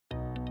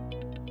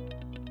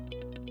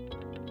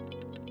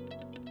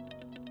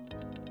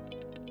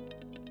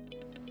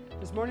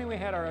This morning we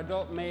had our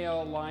adult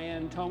male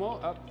lion Tomo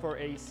up for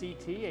a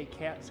CT, a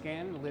CAT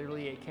scan,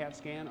 literally a CAT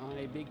scan on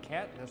a big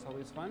cat. That's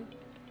always fun.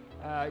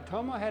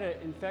 Tomo had an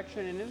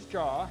infection in his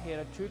jaw. He had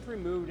a tooth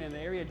removed and the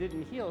area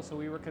didn't heal, so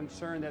we were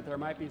concerned that there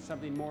might be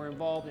something more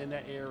involved in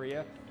that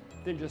area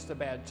than just a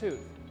bad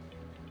tooth.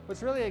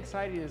 What's really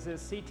exciting is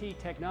this CT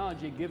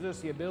technology gives us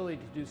the ability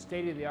to do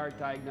state-of-the-art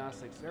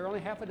diagnostics. There are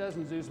only half a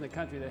dozen zoos in the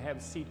country that have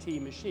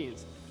CT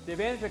machines. The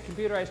advantage of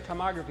computerized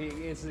tomography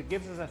is it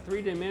gives us a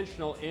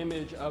three-dimensional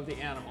image of the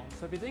animal.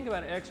 So if you think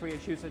about an X-ray,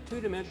 it shoots a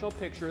two-dimensional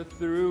picture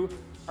through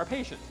our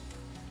patient.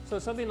 So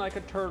something like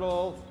a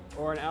turtle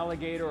or an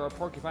alligator or a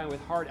porcupine with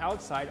hard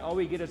outside, all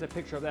we get is a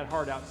picture of that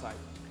hard outside.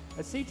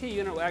 A CT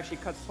unit will actually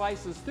cut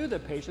slices through the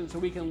patient so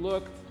we can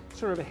look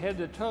sort of head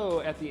to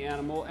toe at the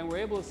animal, and we're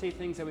able to see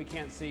things that we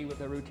can't see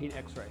with a routine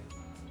X-ray.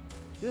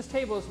 This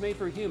table is made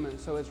for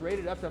humans, so it's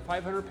rated up to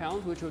 500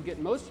 pounds, which will get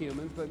most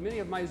humans, but many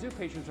of my zoo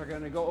patients are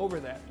going to go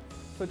over that.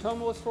 So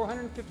Tomo is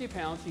 450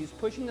 pounds, he's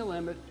pushing the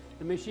limit.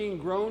 The machine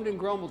groaned and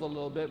grumbled a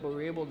little bit, but we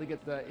were able to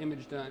get the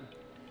image done.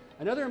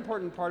 Another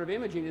important part of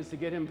imaging is to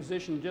get him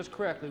positioned just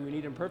correctly. We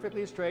need him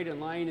perfectly straight and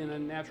lying in a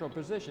natural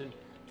position.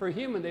 For a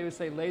human, they would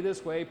say, lay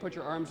this way, put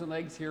your arms and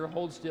legs here,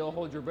 hold still,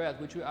 hold your breath,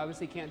 which you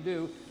obviously can't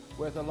do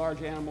with a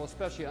large animal,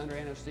 especially under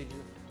anesthesia.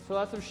 So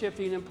lots of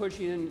shifting and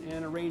pushing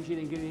and arranging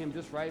and getting him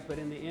just right, but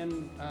in the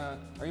end,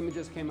 our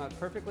images came out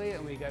perfectly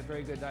and we got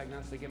very good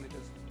diagnostic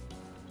images.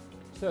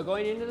 So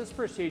going into this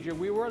procedure,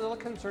 we were a little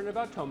concerned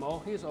about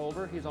Tomo. He's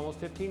older, he's almost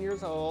 15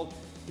 years old.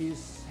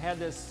 He's had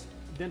this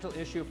dental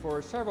issue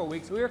for several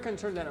weeks. We were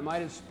concerned that it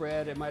might have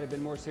spread, it might have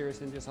been more serious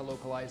than just a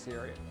localized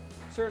area.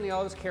 Certainly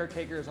all his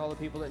caretakers, all the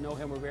people that know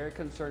him were very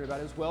concerned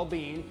about his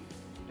well-being.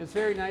 It's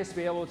very nice to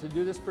be able to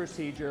do this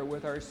procedure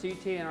with our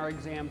CT and our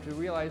exam to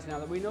realize now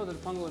that we know that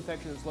fungal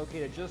infection is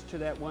located just to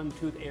that one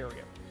tooth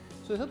area.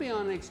 So he'll be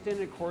on an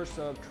extended course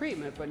of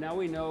treatment, but now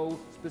we know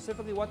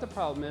specifically what the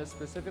problem is,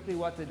 specifically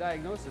what the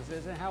diagnosis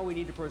is, and how we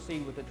need to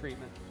proceed with the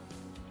treatment.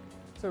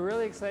 So we're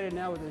really excited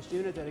now with this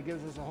unit that it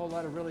gives us a whole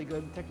lot of really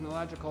good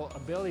technological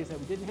abilities that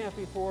we didn't have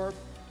before.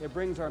 It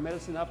brings our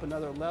medicine up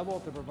another level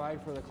to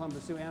provide for the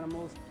Columbus Zoo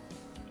animals.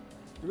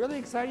 The really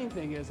exciting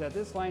thing is that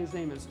this lion's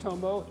name is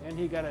Tomo, and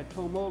he got a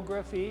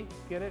tomography.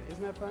 Get it?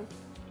 Isn't that fun?